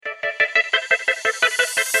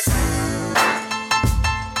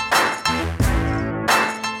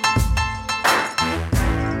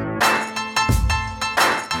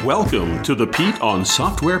Welcome to the Pete on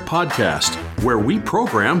Software podcast, where we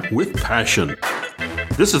program with passion.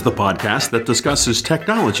 This is the podcast that discusses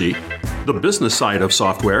technology, the business side of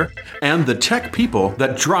software, and the tech people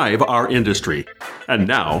that drive our industry. And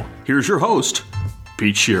now, here's your host,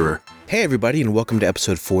 Pete Shearer. Hey everybody, and welcome to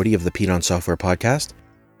episode 40 of the Pete on Software podcast.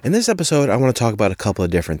 In this episode, I want to talk about a couple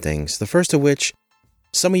of different things. The first of which,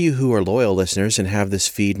 some of you who are loyal listeners and have this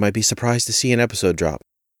feed might be surprised to see an episode drop.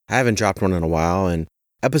 I haven't dropped one in a while, and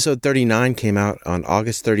episode 39 came out on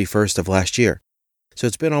August 31st of last year. So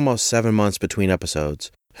it's been almost 7 months between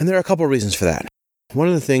episodes. And there are a couple of reasons for that. One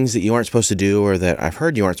of the things that you aren't supposed to do, or that I've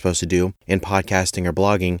heard you aren't supposed to do in podcasting or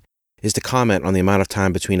blogging, is to comment on the amount of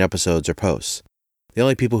time between episodes or posts. The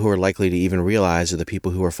only people who are likely to even realize are the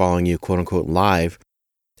people who are following you quote-unquote live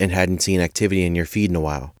and hadn't seen activity in your feed in a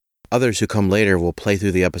while. Others who come later will play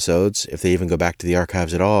through the episodes, if they even go back to the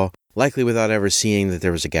archives at all, likely without ever seeing that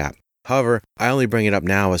there was a gap. However, I only bring it up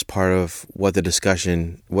now as part of what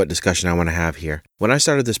discussion I want to have here. When I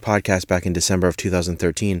started this podcast back in December of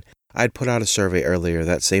 2013, I had put out a survey earlier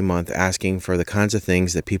that same month asking for the kinds of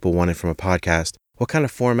things that people wanted from a podcast, what kind of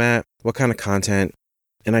format, what kind of content,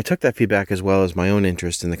 and I took that feedback as well as my own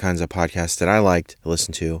interest in the kinds of podcasts that I liked to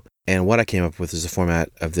listen to, and what I came up with is the format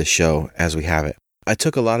of this show as we have it. I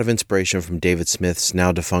took a lot of inspiration from David Smith's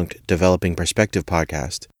now defunct Developing Perspective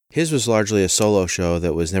podcast. His was largely a solo show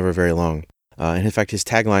that was never very long. And in fact, his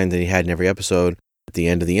tagline that he had in every episode at the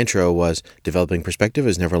end of the intro was, "Developing Perspective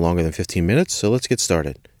is never longer than 15 minutes, so let's get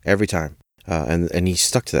started." Every time. And he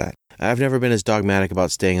stuck to that. I've never been as dogmatic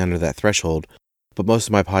about staying under that threshold, but most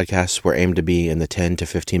of my podcasts were aimed to be in the 10 to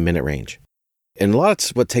 15 minute range. And a lot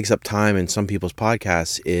of what takes up time in some people's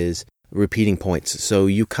podcasts is repeating points. So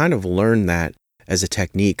you kind of learn that as a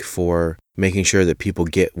technique for making sure that people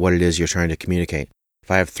get what it is you're trying to communicate. If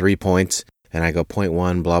I have 3 points and I go point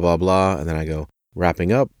 1, blah, blah, blah, and then I go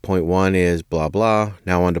wrapping up, point 1 is blah, blah,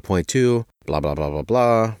 now on to point 2, blah, blah, blah, blah,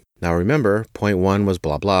 blah. Now remember, point 1 was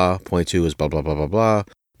blah, blah, point 2 is blah, blah, blah, blah, blah,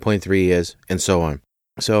 point 3 is, and so on.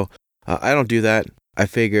 So I don't do that. I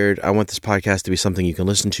figured I want this podcast to be something you can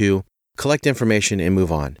listen to, collect information, and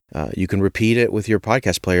move on. You can repeat it with your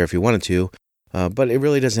podcast player if you wanted to, but it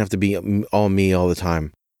really doesn't have to be all me all the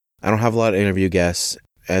time. I don't have a lot of interview guests.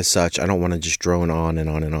 As such, I don't want to just drone on and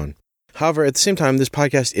on and on. However, at the same time, this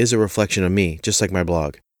podcast is a reflection of me, just like my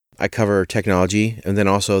blog. I cover technology and then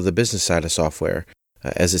also the business side of software,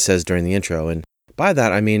 as it says during the intro. And by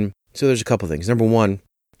that, I mean, so there's a couple things. Number one,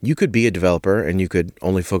 you could be a developer and you could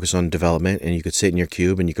only focus on development and you could sit in your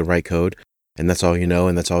cube and you could write code and that's all you know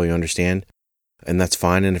and that's all you understand. And that's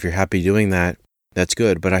fine. And if you're happy doing that, that's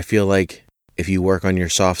good. But I feel like if you work on your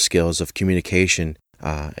soft skills of communication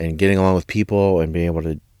and getting along with people and being able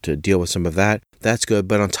to deal with some of that, that's good.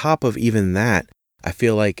 But on top of even that, I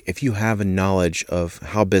feel like if you have a knowledge of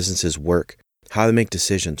how businesses work, how they make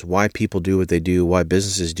decisions, why people do what they do, why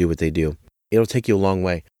businesses do what they do, it'll take you a long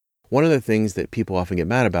way. One of the things that people often get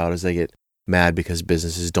mad about is they get mad because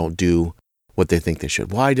businesses don't do what they think they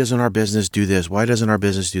should. Why doesn't our business do this? Why doesn't our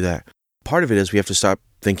business do that? Part of it is we have to stop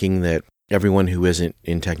thinking that everyone who isn't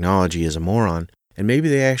in technology is a moron, and maybe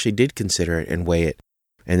they actually did consider it and weigh it.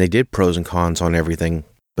 And they did pros and cons on everything,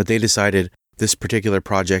 but they decided this particular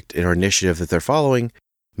project or initiative that they're following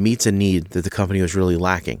meets a need that the company was really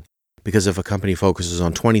lacking. Because if a company focuses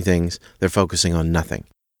on 20 things, they're focusing on nothing.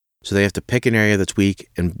 So they have to pick an area that's weak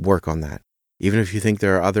and work on that. Even if you think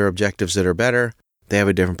there are other objectives that are better, they have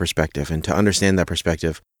a different perspective. And to understand that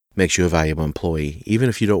perspective makes you a valuable employee. Even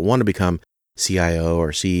if you don't want to become CIO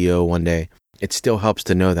or CEO one day, it still helps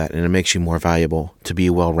to know that, and it makes you more valuable to be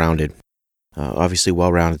well-rounded. Obviously,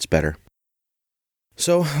 well-rounded's better.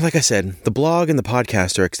 So, like I said, the blog and the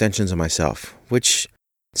podcast are extensions of myself, which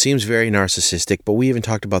seems very narcissistic, but we even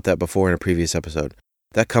talked about that before in a previous episode.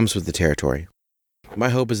 That comes with the territory. My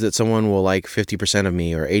hope is that someone will like 50% of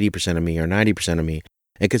me, or 80% of me, or 90% of me,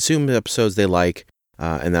 and consume the episodes they like,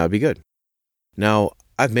 and that would be good. Now,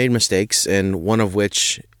 I've made mistakes, and one of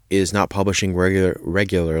which is not publishing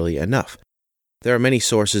regularly enough. There are many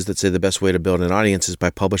sources that say the best way to build an audience is by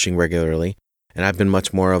publishing regularly, and I've been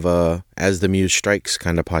much more of a as the muse strikes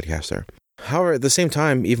kind of podcaster. However, at the same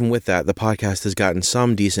time, even with that, the podcast has gotten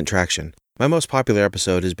some decent traction. My most popular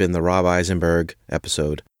episode has been the Rob Eisenberg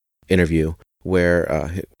interview,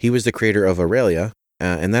 where he was the creator of Aurelia,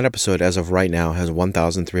 and that episode, as of right now, has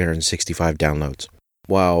 1,365 downloads.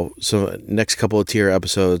 While so next couple of tier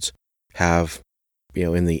episodes have,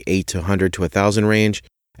 in the 8 to 100 to 1,000 range,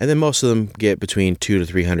 and then most of them get between 2 to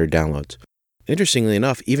 300 downloads. Interestingly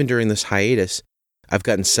enough, even during this hiatus, I've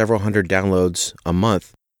gotten several hundred downloads a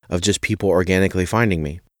month of just people organically finding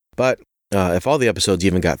me. But If all the episodes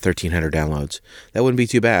even got 1,300 downloads, that wouldn't be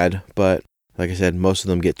too bad, but like I said, most of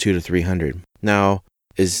them get 200 to 300. Now,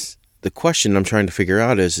 is the question I'm trying to figure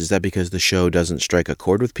out is that because the show doesn't strike a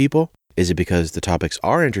chord with people? Is it because the topics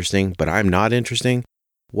are interesting, but I'm not interesting?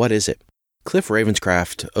 What is it? Cliff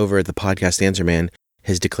Ravenscraft over at the podcast Answer Man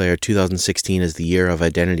has declared 2016 as the year of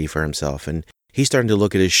identity for himself, and he's starting to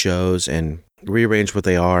look at his shows and rearrange what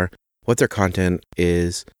they are, what their content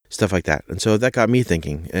is, stuff like that. And so that got me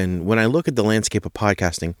thinking. And when I look at the landscape of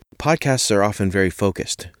podcasting, podcasts are often very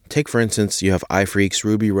focused. Take, for instance, you have iFreaks,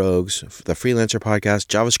 Ruby Rogues, the Freelancer Podcast,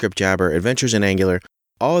 JavaScript Jabber, Adventures in Angular.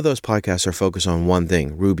 All of those podcasts are focused on one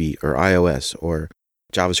thing, Ruby or iOS or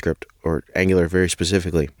JavaScript or Angular very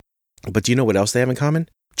specifically. But do you know what else they have in common?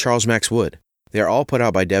 Charles Max Wood. They are all put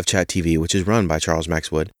out by DevChat TV, which is run by Charles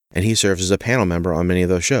Max Wood, and he serves as a panel member on many of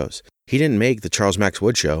those shows. He didn't make the Charles Max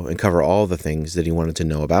Wood show and cover all the things that he wanted to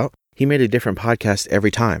know about. He made a different podcast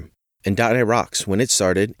every time. And .NET Rocks, when it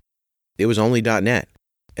started, it was only .NET.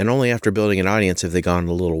 And only after building an audience have they gone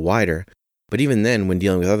a little wider. But even then, when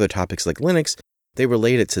dealing with other topics like Linux, they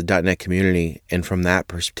relate it to the .NET community and from that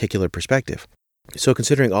particular perspective. So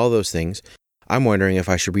considering all those things, I'm wondering if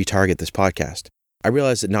I should retarget this podcast. I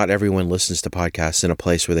realize that not everyone listens to podcasts in a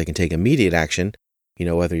place where they can take immediate action,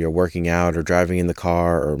 whether you're working out or driving in the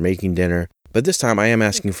car or making dinner. But this time I am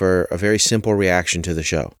asking for a very simple reaction to the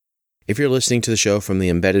show. If you're listening to the show from the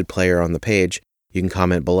embedded player on the page, you can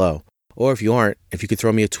comment below. Or if you aren't, if you could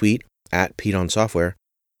throw me a tweet at Pete on Software,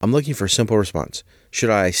 I'm looking for a simple response. Should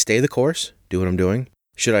I stay the course, do what I'm doing?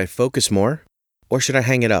 Should I focus more? Or should I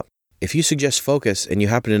hang it up? If you suggest focus and you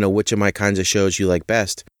happen to know which of my kinds of shows you like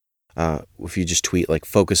best, if you just tweet like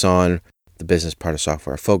focus on the business part of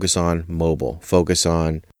software, focus on mobile, focus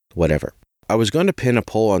on whatever. I was going to pin a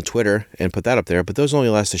poll on Twitter and put that up there, but those only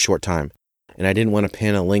last a short time. And I didn't want to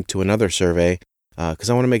pin a link to another survey because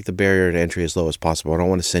I want to make the barrier to entry as low as possible. I don't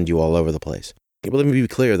want to send you all over the place. But let me be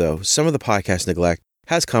clear, though. Some of the podcast neglect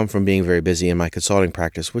has come from being very busy in my consulting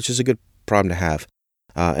practice, which is a good problem to have.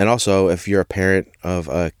 And also, if you're a parent of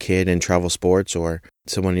a kid in travel sports or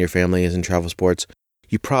someone in your family is in travel sports,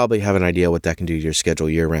 you probably have an idea what that can do to your schedule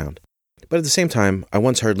year-round. But at the same time, I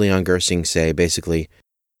once heard Leon Gersing say, basically,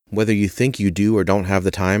 whether you think you do or don't have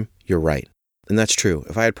the time, you're right. And that's true.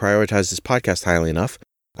 If I had prioritized this podcast highly enough,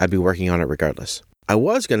 I'd be working on it regardless. I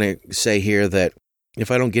was going to say here that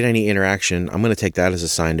if I don't get any interaction, I'm going to take that as a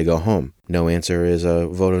sign to go home. No answer is a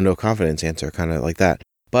vote of no confidence answer, kind of like that.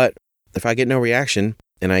 But if I get no reaction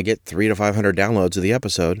and I get 300 to 500 downloads of the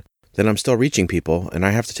episode, then I'm still reaching people, and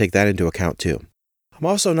I have to take that into account too. I'm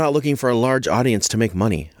also not looking for a large audience to make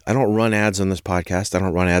money. I don't run ads on this podcast. I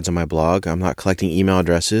don't run ads on my blog. I'm not collecting email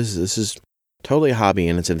addresses. This is totally a hobby,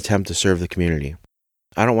 and it's an attempt to serve the community.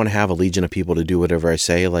 I don't want to have a legion of people to do whatever I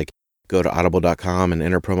say, like go to audible.com and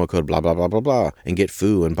enter promo code blah, blah, blah, blah, blah, and get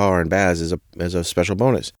foo and bar and baz as a special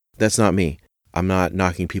bonus. That's not me. I'm not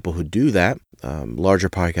knocking people who do that. Larger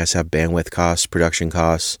podcasts have bandwidth costs, production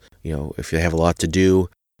costs. If they have a lot to do,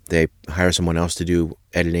 they hire someone else to do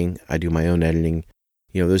editing. I do my own editing.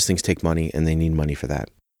 Those things take money, and they need money for that.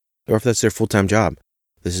 Or if that's their full-time job.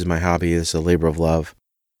 This is my hobby. This is a labor of love.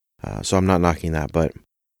 So I'm not knocking that, but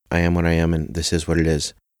I am what I am, and this is what it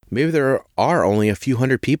is. Maybe there are only a few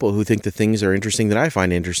hundred people who think the things are interesting that I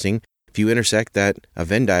find interesting. If you intersect a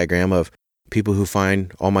Venn diagram of people who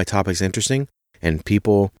find all my topics interesting and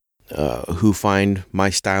people who find my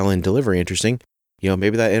style and delivery interesting,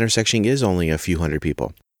 maybe that intersection is only a few hundred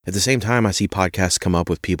people. At the same time, I see podcasts come up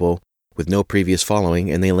with people with no previous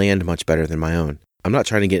following, and they land much better than my own. I'm not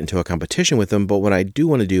trying to get into a competition with them, but what I do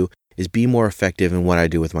want to do is be more effective in what I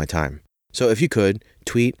do with my time. So if you could,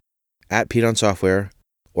 tweet at Pete on Software,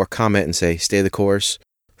 or comment and say, stay the course,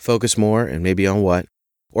 focus more, and maybe on what,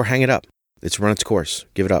 or hang it up. It's run its course.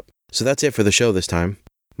 Give it up. So that's it for the show this time.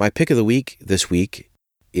 My pick of the week this week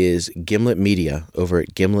is Gimlet Media over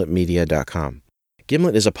at gimletmedia.com.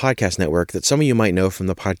 Gimlet is a podcast network that some of you might know from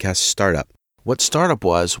the podcast Startup. What Startup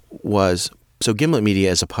was so Gimlet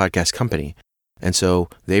Media is a podcast company, and so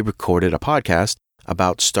they recorded a podcast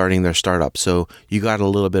about starting their startup. So you got a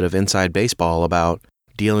little bit of inside baseball about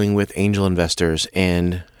dealing with angel investors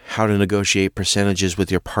and how to negotiate percentages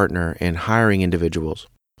with your partner and hiring individuals.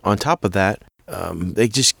 On top of that, they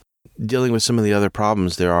just dealing with some of the other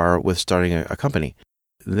problems there are with starting a company.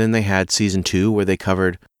 Then they had season 2 where they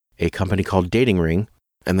covered a company called Dating Ring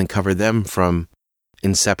and then covered them from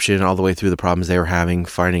inception all the way through the problems they were having,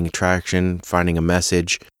 finding traction, finding a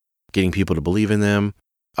message, getting people to believe in them,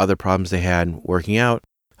 other problems they had working out.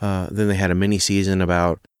 Then they had a mini season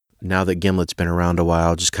about now that Gimlet's been around a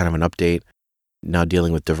while, just kind of an update, now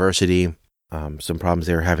dealing with diversity, some problems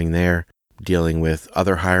they were having there, dealing with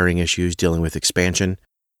other hiring issues, dealing with expansion.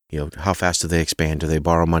 How fast do they expand? Do they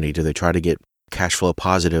borrow money? Do they try to get cash flow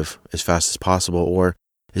positive as fast as possible? Or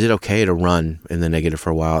is it okay to run in the negative for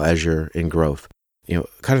a while as you're in growth?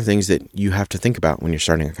 Kind of things that you have to think about when you're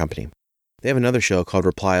starting a company. They have another show called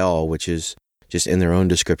Reply All, which is just in their own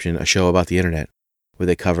description, a show about the internet, where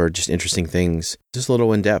they cover just interesting things, just a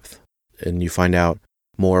little in depth. And you find out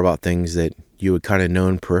more about things that you would kind of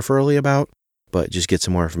known peripherally about, but just get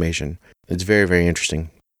some more information. It's very, very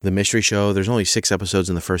interesting. The mystery show, there's only 6 episodes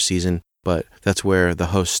in the first season, but that's where the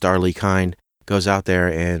host, Starlee Kine, goes out there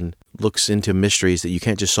and looks into mysteries that you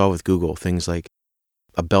can't just solve with Google. Things like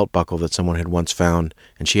a belt buckle that someone had once found,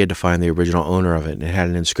 and she had to find the original owner of it, and it had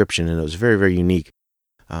an inscription, and it was very, very unique.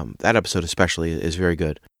 That episode especially is very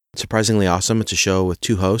good. Surprisingly awesome. It's a show with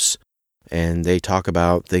 2 hosts, and they talk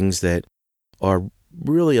about things that are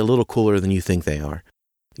really a little cooler than you think they are.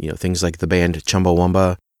 Things like the band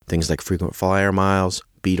Chumbawamba, things like frequent flyer miles,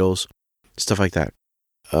 Beatles, stuff like that.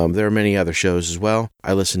 There are many other shows as well.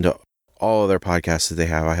 I listen to all of their podcasts that they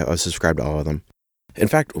have. I subscribe to all of them. In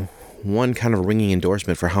fact, one kind of ringing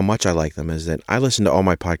endorsement for how much I like them is that I listen to all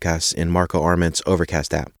my podcasts in Marco Arment's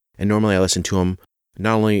Overcast app. And normally I listen to them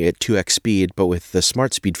not only at 2x speed, but with the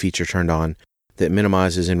smart speed feature turned on that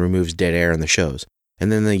minimizes and removes dead air in the shows.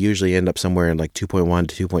 And then they usually end up somewhere in like 2.1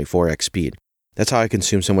 to 2.4x speed. That's how I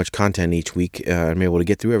consume so much content each week. I'm able to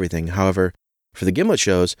get through everything. However, for the Gimlet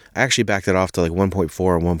shows, I actually backed it off to like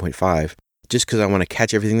 1.4 and 1.5 just because I want to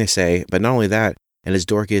catch everything they say. But not only that, and as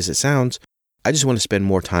dorky as it sounds, I just want to spend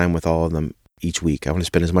more time with all of them each week. I want to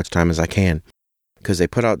spend as much time as I can because they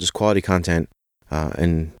put out just quality content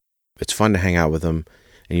and it's fun to hang out with them,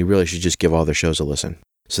 and you really should just give all their shows a listen.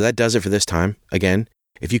 So that does it for this time. Again,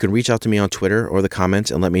 if you can reach out to me on Twitter or the comments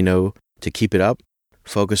and let me know to keep it up,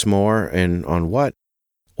 focus more and on what,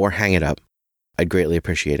 or hang it up, I'd greatly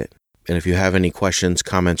appreciate it. And if you have any questions,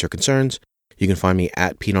 comments, or concerns, you can find me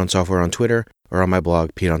at Pete on Software on Twitter or on my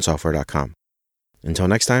blog, PeteOnSoftware.com. Until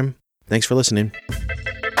next time, thanks for listening.